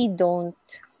really don't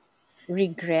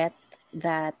regret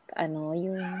that,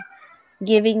 yung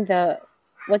giving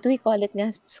what do we call it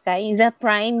nga, Sky? The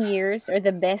prime years or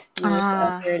the best years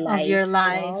of Ah, your of your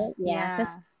life, life. Yeah,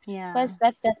 because Yeah. Yeah.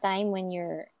 that's the time when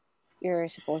you're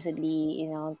supposedly,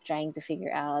 trying to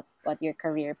figure out what your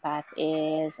career path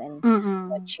is and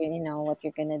what Mm. what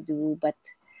you're gonna do. But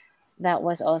that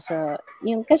was also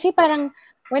yung kasi parang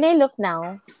when I look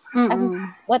now,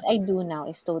 Mm. what I do now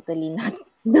is totally not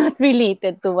not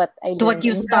related to what I To what learned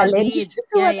you in college, studied.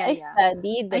 to Yeah, what yeah, I yeah.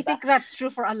 studied, I diba? think that's true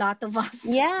for a lot of us.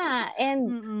 Yeah, and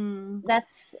Mm.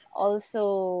 that's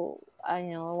also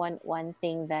one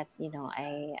thing that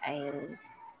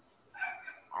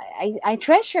I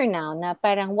treasure now na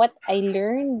parang what I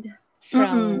learned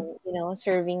from Mm.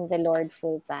 serving the Lord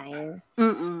full time,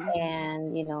 Mm.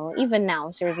 and even now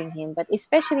serving him, but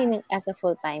especially as a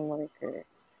full time worker,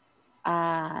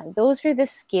 those are the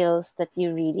skills that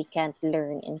you really can't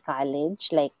learn in college,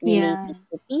 like Yeah. relating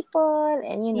to people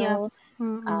and Yep.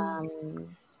 Mm.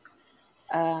 um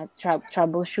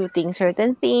troubleshooting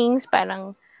certain things,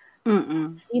 parang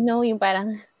Mm. yung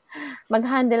parang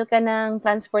mag-handle ka ng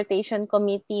transportation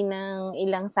committee ng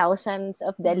ilang thousands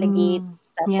of Mm.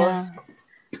 delegates, tapos Yeah.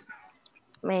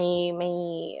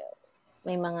 may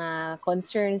may mga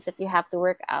concerns that you have to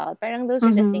work out. Parang those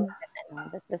are the Mm-hmm. things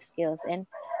that the skills. And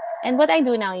what I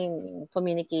do now in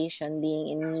communication, being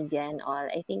in media and all,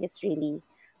 I think it's really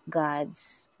God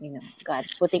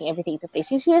putting everything into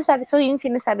place. Yung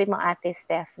sinasabi mo, Ate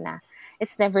Steph, na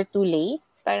it's never too late.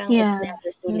 Parang it's Yeah. never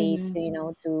too late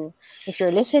Mm-hmm. to, if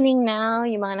you're listening now,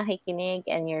 yung mga nakikinig,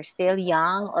 and you're still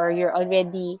young or you're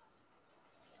already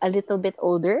a little bit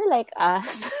older like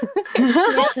us,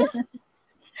 it's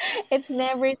it's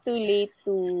never too late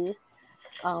to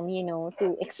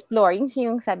to explore.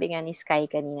 Yung sabi nga ni Sky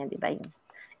kanina, 'di ba? Yung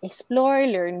explore,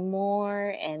 learn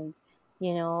more, and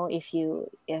if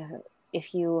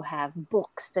you have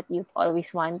books that you've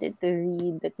always wanted to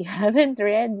read that you haven't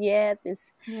read yet,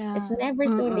 it's Yeah. never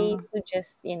too late Mm-mm. to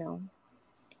just,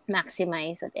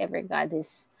 maximize whatever God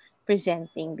is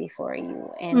presenting before you.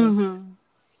 And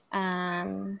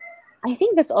Mm-hmm. I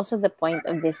think that's also the point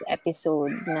of this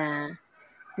episode na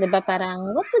 'di ba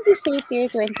parang, what would you say to your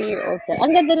 20-year-old self?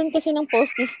 Ang ganda rin kasi ng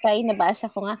post ni Sky,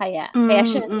 nabasa ko nga kaya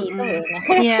siya nandito, Mm-mm.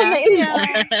 kaya siya Yeah.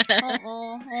 na-invite. Yeah.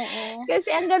 Oo. Oo. Kasi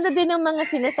ang ganda din ng mga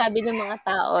sinasabi ng mga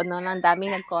tao 'no, ang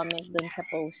daming nag-comment dun sa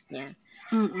post niya.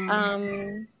 Mm-mm. Um,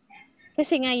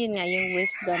 Kasi nga yun nga, yung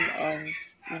wisdom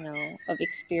of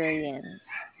experience,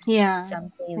 Yeah.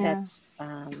 something Yeah.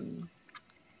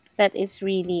 that is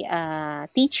really a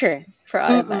teacher for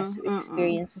all of us Mm-mm. who Mm-mm.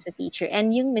 experience as a teacher. And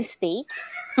yung mistakes,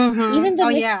 even Mm-hmm. the Oh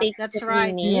yeah, mistakes that's that we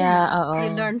right. make, Yeah, Yeah. You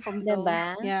oo. learn from those. 'di ba?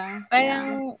 Yeah. Yeah.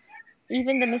 Parang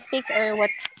even the mistakes or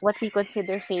what we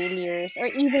consider failures, or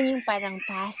even yung parang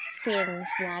past sins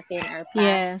natin or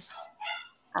past Yes.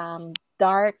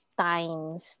 dark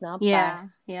times, no? Yeah. Past.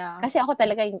 Yeah. Kasi ako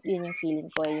talaga yun yung feeling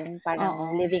ko, yung parang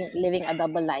Oo. living a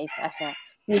double life as a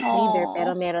youth leader,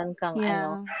 pero Oh. meron kang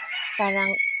Yeah. parang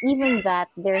even that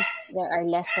there are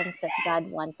lessons that God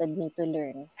wanted me to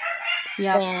learn.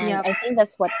 Yep. And Yep. I think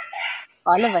that's what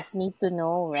all of us need to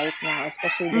know right now,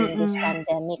 especially during this Mm-mm.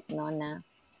 pandemic, no, na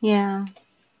Yeah.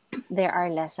 there are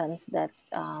lessons that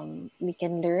we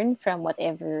can learn from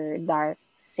whatever dark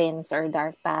sins or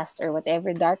dark past or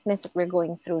whatever darkness that we're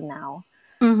going through now.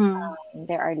 Mm-hmm.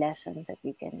 There are lessons that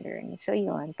we can learn. So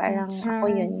yun, That's parang ako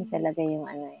right. yun talaga yung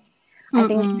I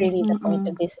think it's Mm-mm. really the point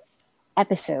of Mm-mm. this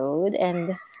episode.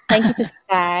 And thank you to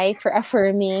Sky for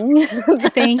affirming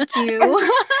Thank you.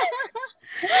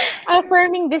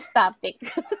 affirming this topic.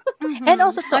 And Mm-hmm.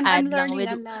 also to I'm add lang learning with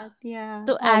a lot. Yeah.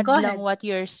 to Oh, add go lang ahead. what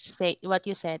you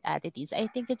said, attitudes. I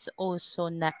think it's also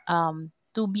not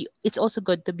it's also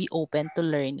good to be open to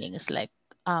learnings, like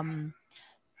um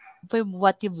for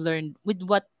what you've learned with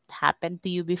what happened to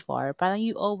you before. Parang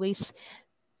you always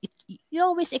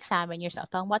examine yourself.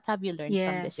 Parang what have you learned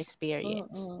from this Yes. Mm,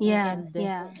 experience? mm, Yeah. mm, And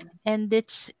Yeah.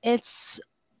 it's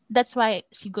that's why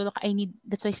siguro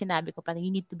that's why sinabi ko parang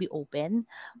you need to be open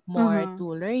more Mm-hmm.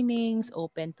 to learnings,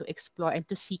 open to explore and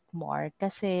to seek more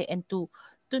kasi and to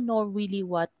know really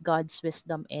what God's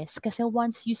wisdom is. Kasi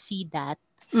once you see that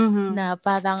Mm-hmm. na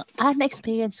parang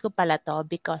na-experience ko pala to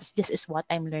because this is what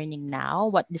I'm learning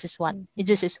now, this mm,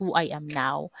 is who I am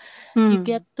now. You Mm-hmm.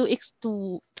 get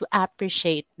to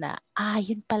appreciate na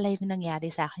yun pala yung nangyari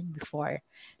sa akin before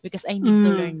because I need to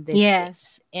Mm-hmm. learn these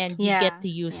Yes. things, and you get Yeah. to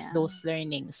use Yeah. those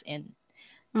learnings in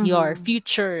your Mm-hmm.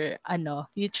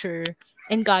 future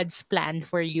and God's plan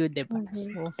for you, 'di ba? mhm,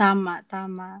 So Tama,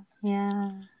 tama. Yeah,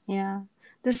 yeah.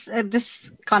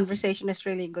 This conversation is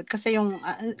really good kasi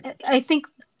I think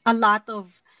a lot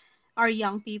of our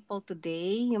young people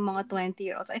today, yung mga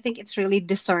 20-year-olds, I think it's really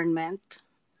discernment.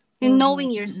 Yung mhm, knowing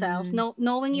yourself, mm,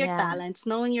 knowing your yeah. talents,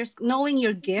 knowing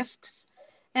your gifts,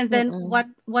 and then mm,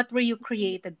 what were you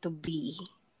created to be,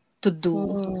 to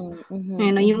do. mm,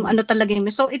 You mhm, know, yung mhm, ano talaga yun.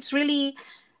 So it's really,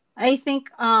 I think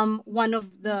one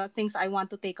of the things I want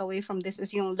to take away from this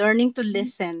is yung learning to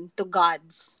listen to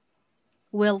God's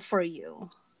will for you.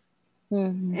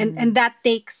 mhm, And Mm, that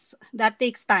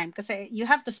takes time because you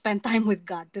have to spend time with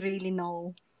God to really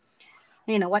know,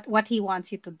 what he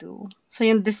wants you to do. So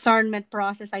yung discernment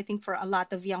process, I think for a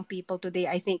lot of young people today,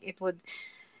 I think it would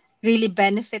really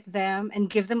benefit them and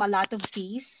give them a lot of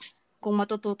peace kung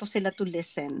matututo sila to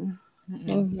listen,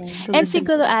 mm. mhm, to And listen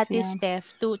to siguro us. Ate Yeah.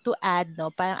 Steph, to add, no,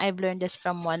 parang I've learned this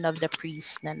from one of the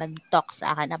priests na nag-talk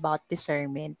sa akin about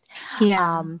discernment. Yeah.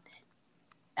 Um,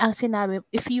 ang sinabi,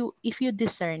 if you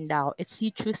discern daw, it's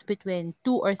you choose between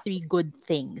two or three good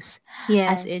things.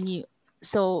 As in Yes.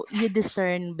 you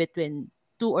discern between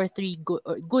two or three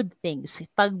good things.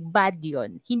 Pag bad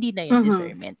yun, hindi na yun Mm-hmm.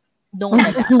 discernment. don't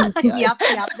adapt. Yun. Yep,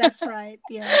 that's right.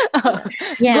 Yes,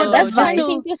 yes. Yeah, Good So that's just advice.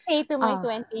 something to to say to my uh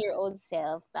 20-year-old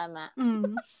self. Tama.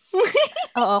 Mm.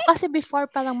 oo, kasi before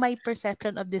parang my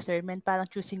perception of discernment parang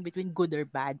choosing between good or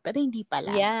bad, pero hindi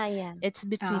pala. Yeah, yeah. It's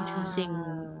between choosing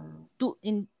Ah. to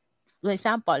in for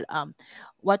example,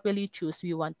 what will you choose?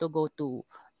 You want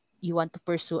to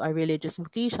pursue a religious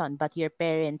vocation, but your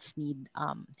parents need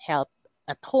help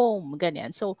at home,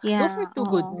 ganyan. So those are Yeah, two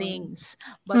good oo. Mm-mm. things.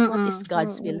 But what is Mm-mm.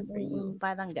 God's will Mm-mm. for you? Mm-mm.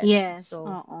 Parang ganun. Yes, So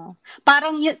oo.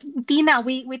 Parang Tina,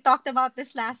 we talked about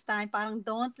this last time. Parang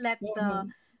don't let the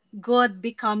Mm-hmm. good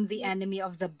become the enemy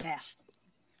of the best.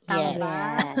 Tama yes. ba?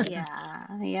 Yes. Yeah,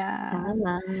 yeah.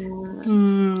 Tama.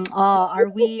 Oh, are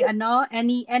we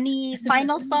any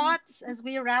final thoughts as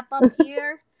we wrap up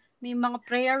here? May mga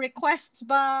prayer requests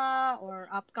ba or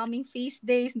upcoming feast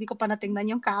days? Hindi ko pa natingnan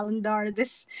yung calendar.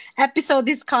 This episode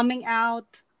is coming out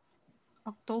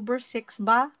October 6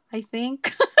 ba? I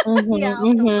think. Mm-hmm. Yeah,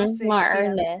 October Mm-hmm. 6. More or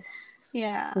Yes. less.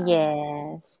 Yeah.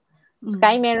 Yes.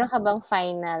 Sky, Mm. meron ka bang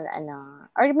final, ano?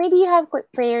 Or maybe you have quick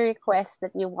prayer requests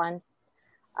that you want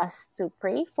us to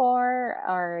pray for,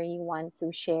 or you want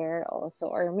to share also,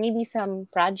 or maybe some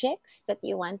projects that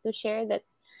you want to share that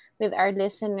with our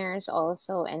listeners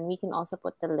also, and we can also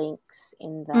put the links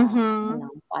in the Mhm.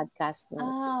 podcast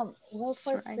notes. Well, That's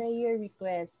for right. prayer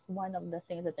requests, one of the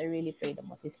things that I really pray the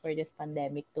most is for this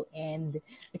pandemic to end,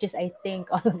 which is I think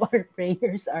all of our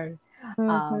prayers Mm-hmm.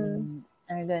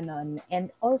 are ganon. And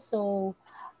also,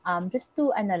 just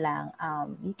to ano lang,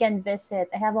 you can visit.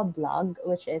 I have a blog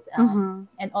which is Mhm.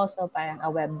 and also parang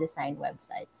a web design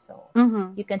website. So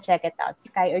Mhm. you can check it out,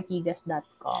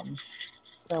 skyortigas.com.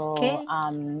 So, Okay.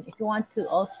 if you want to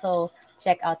also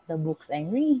check out the books I'm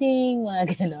reading,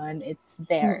 mga ganon, it's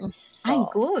there. Mm-mm. Ay, So,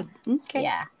 good. Okay.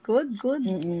 yeah. Good, good.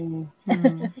 Mm-mm.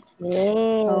 Mm.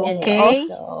 Yay. And Okay.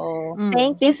 also, Mm.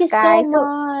 Thank you, thank you so Sky. So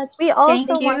much. we Thank also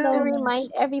Thank you want to so you. much. remind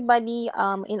everybody,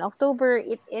 in October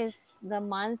it is the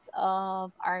month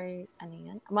of our ano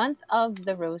yun? Month of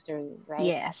the Rosary, right?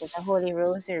 The Yes. Holy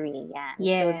Rosary. Yeah.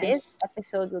 So this Yes.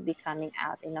 episode will be coming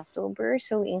out in October.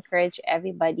 So we encourage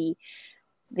everybody,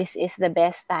 this is the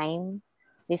best time.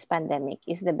 This pandemic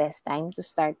is the best time to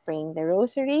start praying the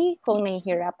rosary. Kung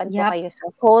nahihirapan po Yep. kayo sa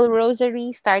whole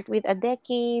rosary, start with a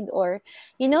decade, or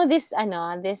this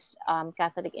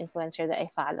Catholic influencer that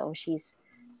I follow. She's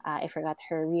I forgot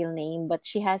her real name, but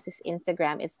she has this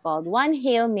Instagram. It's called One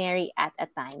Hail Mary at a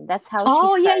Time. That's how she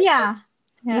Oh, yeah, started.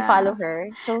 yeah. You follow Yeah. her,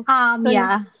 so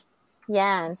Yeah.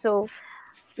 yeah. So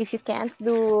if you can't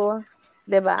do,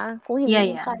 'di ba? Kung Yeah,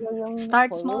 hindi mo yeah. kaya yung Start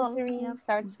whole small. rosary, Yep.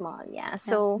 start small. Yeah. Yep.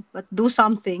 So, But do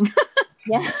something.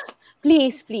 yeah.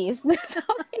 Please, please do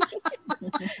something.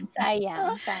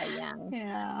 Sayang, sayang.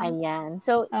 Yeah. Ayan.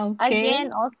 So, Okay.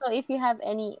 again, also, if you have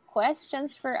any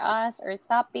questions for us or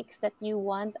topics that you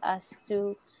want us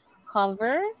to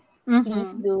cover,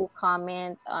 please Mm-hmm. do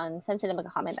comment on, saan sila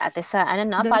mag-comment ate sa, ano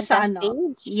na, Dun sa podcast ano.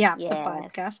 page? Yep, sa Yes,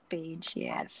 podcast page.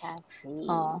 Yes. podcast page.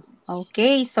 Oh,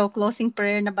 okay. So, closing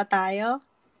prayer na ba tayo?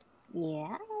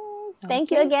 Yes.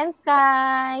 Thank you Okay. again,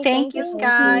 Sky. Thank Thank you, you, thank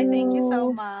Sky. Thank you so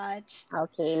you. much.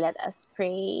 Okay, let us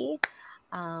pray.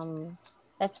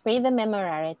 Let's pray the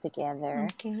Memorare together.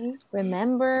 Okay.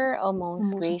 Remember, O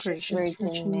most Most gracious gracious Virgin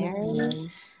Virgin Mary,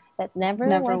 Mary, that never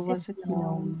never was it was it known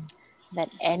known that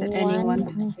that anyone anyone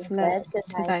who has fled fled to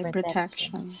to thy thy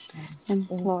protection, protection,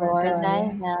 implored implored thy thy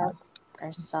help, help, or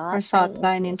or sought thy sought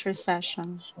thine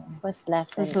intercession, intercession, was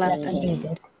left was left unaided.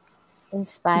 unaided.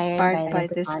 Inspired Inspired by by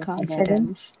this this confidence,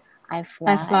 confidence, I I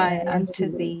fly fly unto unto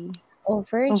thee. thee, O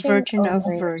O Virgin of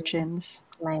Virgin, Virgins,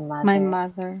 my my mother,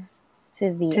 mother,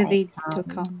 to thee to I thee to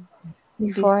come. come.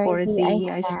 Before Before thee I thee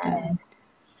I stand, stand,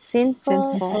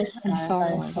 sinful sinful and and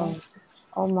sorrowful. sorrowful.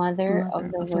 O Mother of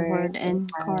Mother the of the Word Word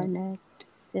incarnate, incarnate,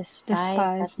 despise not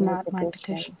despise my not my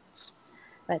petitions, petitions,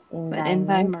 but in but thy in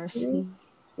thy mercy mercy,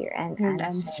 hear and hear and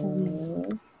answer answer me.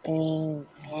 me.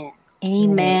 Amen.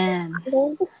 In the name of Amen. the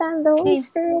Father, the Son, the Holy Okay.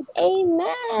 Spirit. Amen.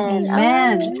 All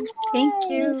Amen. Thank right.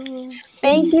 you.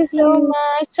 Thank Thank you so you.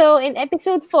 much. So in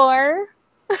episode 4,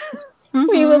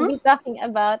 we will Mm-hmm. be talking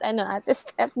about Ate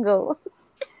Steph Go.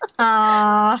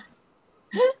 Uh,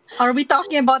 are we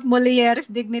talking about Mulieris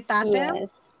Dignitatem? Yes.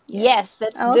 Yes, Yes.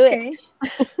 let's do it. Okay.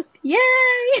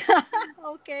 Yay!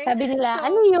 Okay. Sabi nila,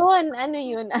 ano So yun? Ano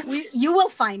yun? you will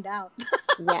find out.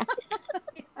 Yeah.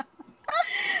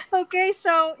 Okay,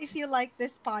 so if you like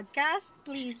this podcast,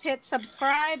 please hit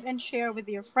subscribe and share with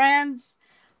your friends.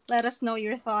 Let us know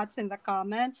your thoughts in the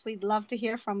comments. We'd love to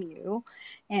hear from you.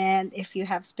 And if you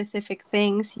have specific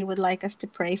things you would like us to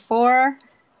pray for,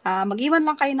 mag-iwan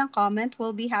lang kayo ng comment.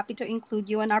 We'll be happy to include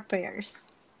you in our prayers.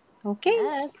 Okay.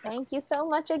 Yes, thank you so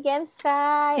much again,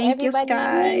 Sky. Thank you, Everybody,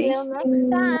 Sky. till next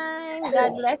time.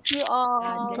 God bless you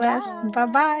God all. bless Bless. you. Bye Bye.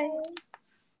 bye.